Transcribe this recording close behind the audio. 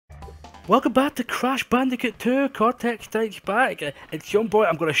Welcome back to Crash Bandicoot 2 Cortex Strikes Back. At some point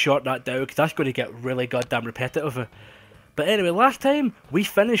I'm going to short that down because that's going to get really goddamn repetitive. But anyway, last time we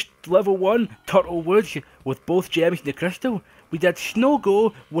finished level 1, Turtle Woods, with both gems and the crystal. We did Snow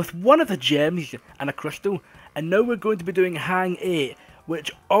Go with one of the gems and a crystal. And now we're going to be doing Hang 8,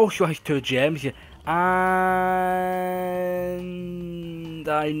 which also has 2 gems. And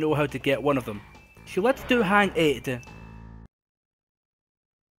I know how to get one of them. So let's do Hang 8.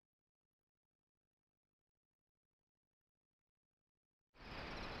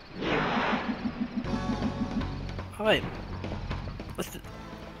 Alright, let's do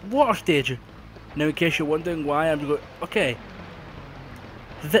water stage. Now in case you're wondering why I'm going, okay,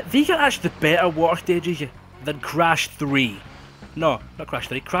 these are actually the better water stages than Crash 3. No, not Crash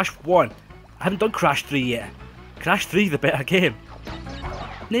 3, Crash 1. I haven't done Crash 3 yet. Crash 3 is the better game.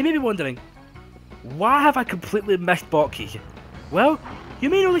 Now you may be wondering, why have I completely missed boxes? Well,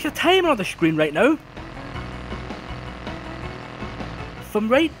 you may notice a timer on the screen right now. From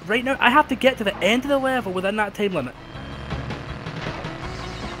right now, I have to get to the end of the level within that time limit,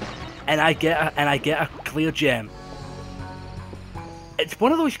 and I get a clear gem. It's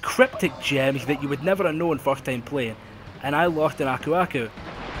one of those cryptic gems that you would never have known first time playing, and I lost in Aku Aku.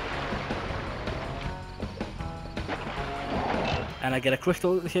 And I get a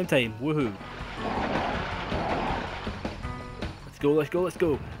crystal at the same time. Woohoo! Let's go! Let's go! Let's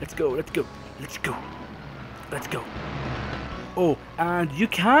go! Let's go! Let's go! Let's go! Let's go! Oh, and you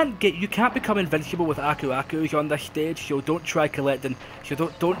can't become invincible with Aku Akus on this stage, so don't try collecting, so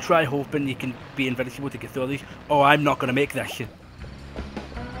don't try hoping you can be invincible to get through these. Oh, I'm not gonna make this.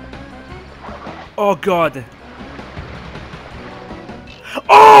 Oh god.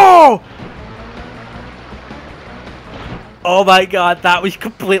 Oh! Oh my god, that was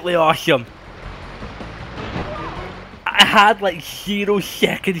completely awesome. I had like 0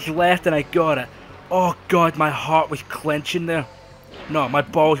 seconds left and I got it. Oh god, my heart was clenching there. No, my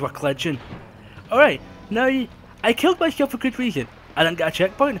balls were clenching. Alright, now I killed myself for good reason. I didn't get a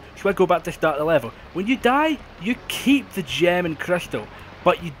checkpoint, so I go back to start the level. When you die, you keep the gem and crystal,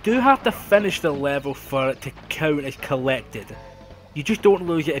 but you do have to finish the level for it to count as collected. You just don't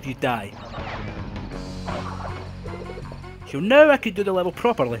lose it if you die. So now I can do the level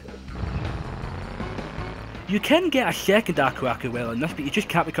properly. You can get a second Aku Aku well in this, but you just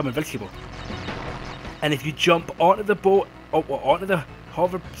can't become invincible. And if you jump onto the boat, or onto the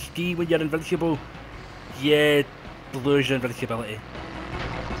hover ski when you're invincible, yeah, lose your invincibility.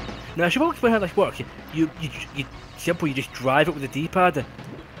 Now I should explain how this works. You just drive it with the D-pad,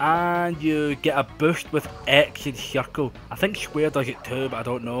 and you get a boost with X and circle. I think square does it too, but I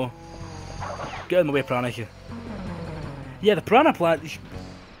don't know. Get in my way, Piranha. Yeah, the Piranha Plant,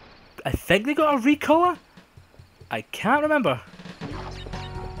 I think they got a recolor? I can't remember.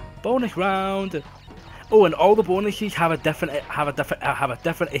 Bonus round. Oh, and all the bonuses have a different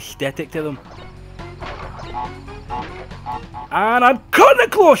aesthetic to them. And I'm cutting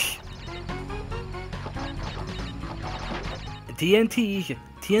it close. TNTs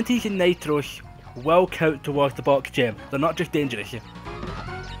and Nitros will count towards the box gem. They're not just dangerous.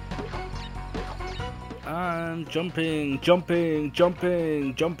 And jumping,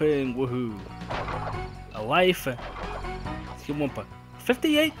 woohoo. A life. See one point.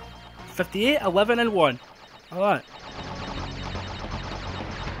 58, 11 and 1. Alright.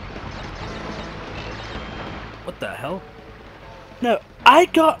 What the hell? Now, I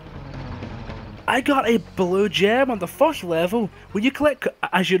got a blue gem on the first level. When you collect,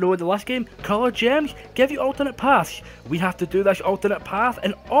 as you know in the last game, colored gems give you alternate paths. We have to do this alternate path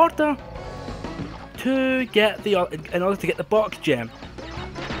in order to get the box gem.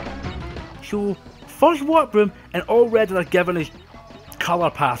 So, first warp room, and already they're giving us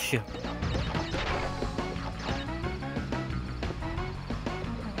color paths.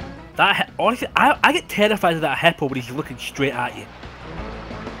 Honestly, I get terrified of that hippo when he's looking straight at you.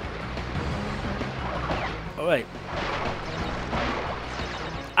 Alright.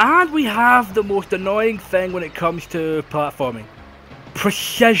 And we have the most annoying thing when it comes to platforming.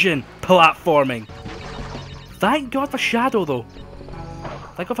 Precision platforming. Thank God for Shadow though.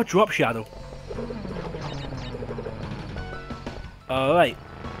 Thank God for Drop Shadow. Alright.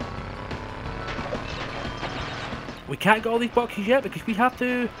 We can't get all these boxes yet because we have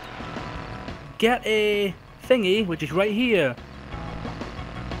to get a thingy, which is right here.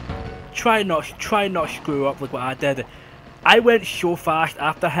 Try not screw up like what I did. I went so fast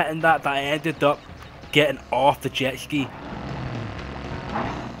after hitting that I ended up getting off the jet ski.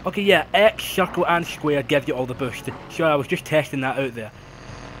 Okay, yeah, X, circle and square give you all the boost. So I was just testing that out there.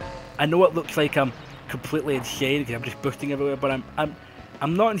 I know it looks like I'm completely insane because I'm just boosting everywhere, but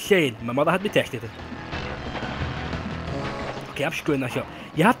I'm not insane. My mother had me tested. Okay, I'm screwing this up.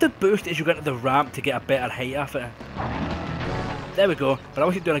 You have to boost as you get to the ramp to get a better height off it. There we go. But I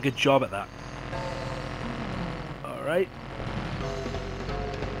wasn't doing a good job at that. Alright.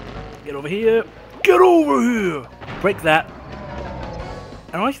 Get over here. Get over here! Break that.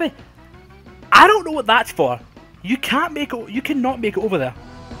 And honestly, I don't know what that's for. You can't make it. You cannot make it over there.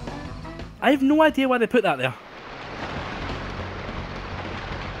 I have no idea why they put that there.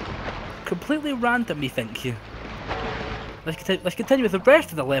 Completely random, methinks. Let's continue with the rest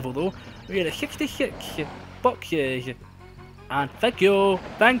of the level though. We're at 66 boxes. And thank you,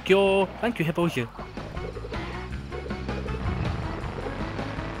 hippos.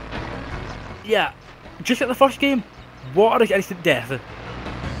 Yeah, just like the first game, water is instant death.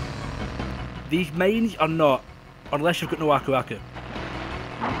 These mines are not, unless you've got no Aku Aku.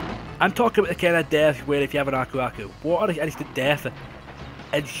 I'm talking about the kind of death where if you have an Aku Aku, water is instant death.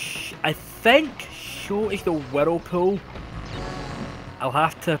 And I think so is the whirlpool. I'll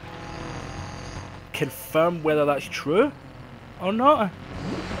have to confirm whether that's true or not.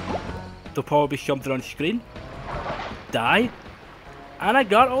 There'll probably be something on screen. Die. And I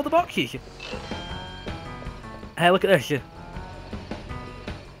got all the boxes. Hey, look at this.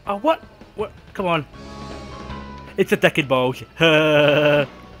 Oh, what? What? Come on. It's a dick and balls. I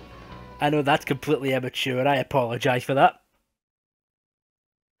know that's completely immature. I apologise for that.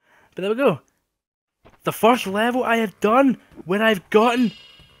 But there we go. The first level I have done where I've gotten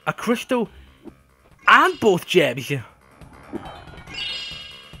a crystal and both gems. You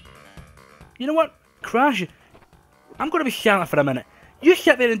know what? Crash. I'm going to be silent for a minute. You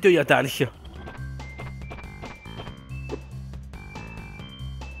sit there and do your dance. 3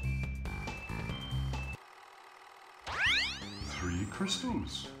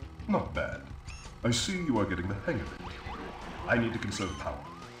 crystals. Not bad. I see you are getting the hang of it. I need to conserve power.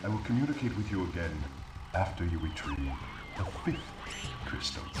 I will communicate with you again after you retrieve the 5th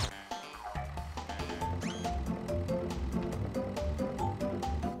crystal.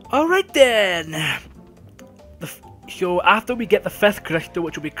 Alright then. So after we get the 5th crystal,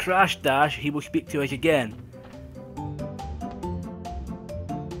 which will be Crash Dash, he will speak to us again.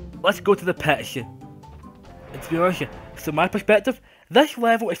 Let's go to the pits. And to be honest, from my perspective, this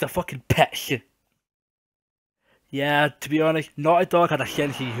level is the fucking pits. Yeah, to be honest, Naughty Dog had a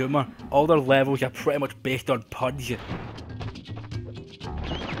sense of humour. All their levels are pretty much based on puns.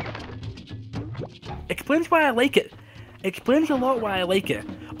 Explains why I like it. Explains a lot why I like it.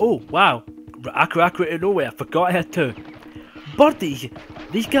 Oh, wow. Aku Aku out of nowhere, forgot I had 2. Birdies,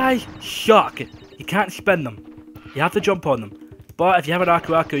 these guys suck. You can't spin them. You have to jump on them. But if you have an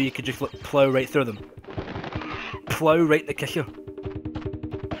Aku Aku, you can just plough right through them. Plough right in the kisser.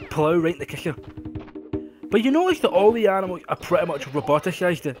 Plough right in the kisser. But you notice that all the animals are pretty much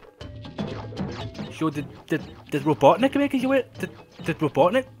roboticized. So did Robotnik make his way? Did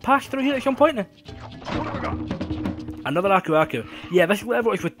Robotnik pass through here at some point? Another Aku Aku. Yeah, this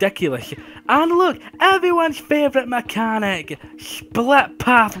level is ridiculous. And look, everyone's favourite mechanic, split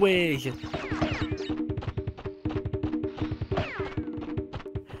pathways.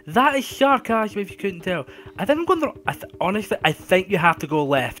 That is sarcasm if you couldn't tell. I think I'm going the honestly, I think you have to go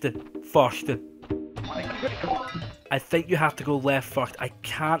left first. I think you have to go left first. I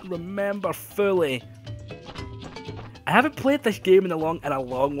can't remember fully. I haven't played this game in a long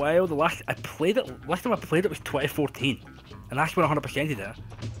while. Last time I played it was 2014, and that's when 100%ed it.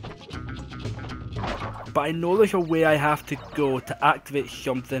 But I know there's a way I have to go to activate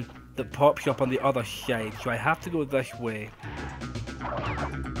something that pops up on the other side, so I have to go this way.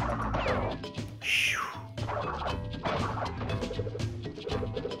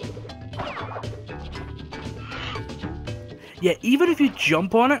 Yeah, even if you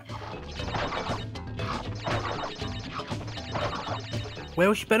jump on it,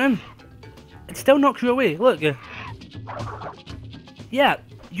 while spinning, it still knocks you away. Look. Yeah,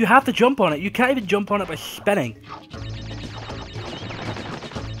 you have to jump on it. You can't even jump on it by spinning.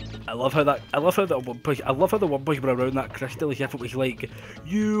 I love how the one push went around that crystal as if it was like,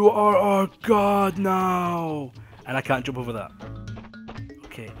 you are our god now, and I can't jump over that.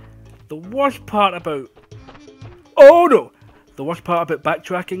 Okay. The worst part about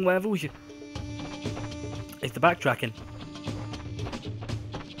backtracking levels is the backtracking.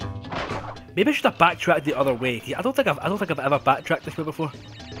 Maybe I should have backtracked the other way. I don't think I've ever backtracked this way before.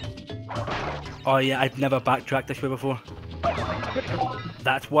 Oh yeah, I've never backtracked this way before.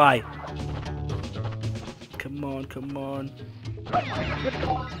 That's why. Come on, come on.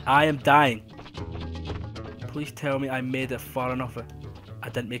 I am dying. Please tell me I made it far enough. I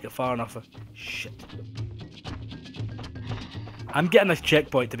didn't make it far enough. Shit. I'm getting this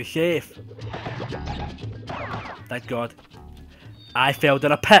checkpoint to be safe. Thank God. I fell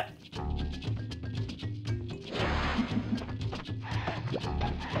down a pit.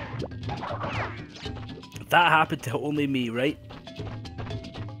 That happened to only me, right?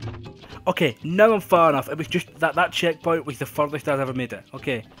 Okay, now I'm far enough. It was just that checkpoint was the furthest I've ever made it.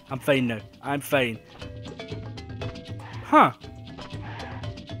 Okay, I'm fine now. I'm fine. Huh.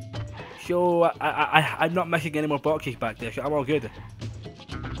 So I'm not missing any more boxes back there, so I'm all good.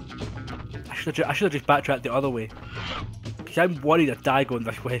 I should have just backtracked the other way. Because I'm worried I'd die going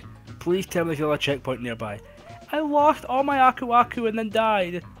this way. Please tell me there's another checkpoint nearby. I lost all my Aku Aku and then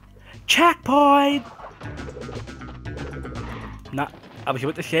died. Checkpoint! Nah, I was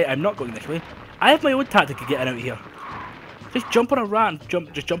about to say I'm not going this way. I have my own tactic of getting out of here. Just jump on a rat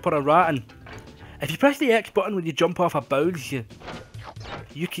and just jump on a rat, and if you press the X button when you jump off a bounce,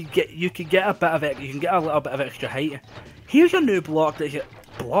 you can get a bit of it. You can get a little bit of extra height. Here's your new block that's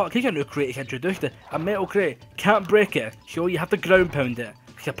here's your new crate that's introduced. A metal crate. Can't break it, so you have to ground pound it.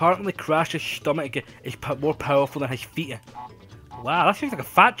 Because apparently Crash's stomach is more powerful than his feet. Wow, that seems like a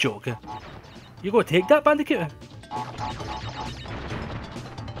fat joke. You gonna take that, Bandicoot?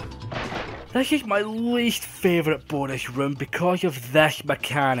 This is my least favourite bonus room because of this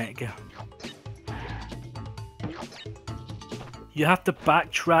mechanic. You have to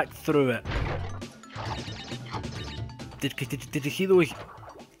backtrack through it. Did you see those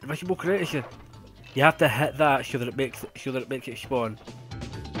invisible craters? You have to hit that so that it makes it spawn.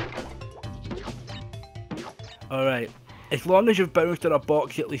 Alright. As long as you've bounced on a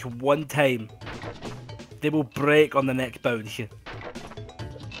box at least one time, they will break on the next bounce.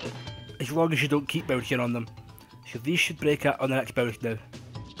 As long as you don't keep bouncing on them. So these should break out on the next bounce now.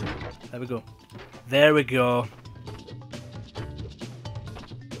 There we go. There we go.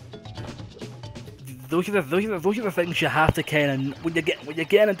 Those are the things you have to kind of when you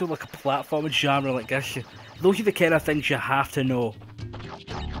get into like a platform genre like this. Those are the kind of things you have to know.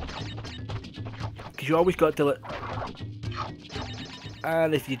 Because you always got to like.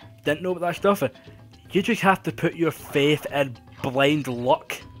 And if you didn't know about that stuff, you just have to put your faith in blind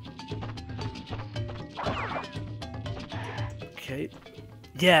luck. Okay.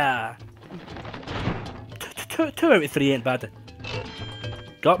 Yeah. 2 out of 3 ain't bad.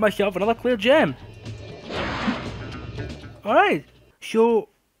 Got myself another clear gem. Alright. So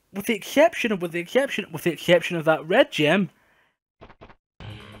with the exception of that red gem,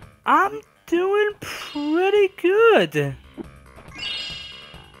 I'm doing pretty good.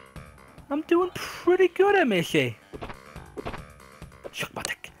 I'm doing pretty good, I may say.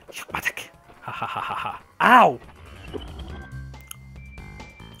 Shukmatic. Ha ha ha ha ha. Ow!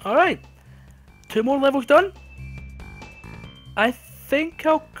 Alright. 2 more levels done. I think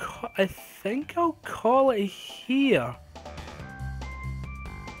I'll call it here.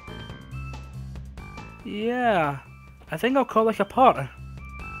 Yeah. I think I'll call this a part.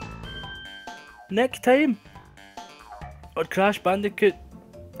 Next time on Crash Bandicoot,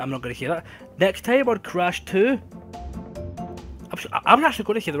 I'm not going to say that. Next time on Crash 2, I'm actually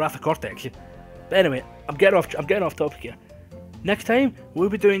going to say the Wrath of Cortex. But anyway, I'm getting off topic here. Next time we'll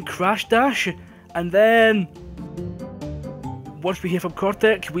be doing Crash Dash, and then once we hear from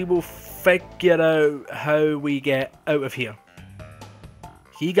Cortex, we will figure out how we get out of here.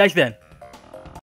 See you guys then.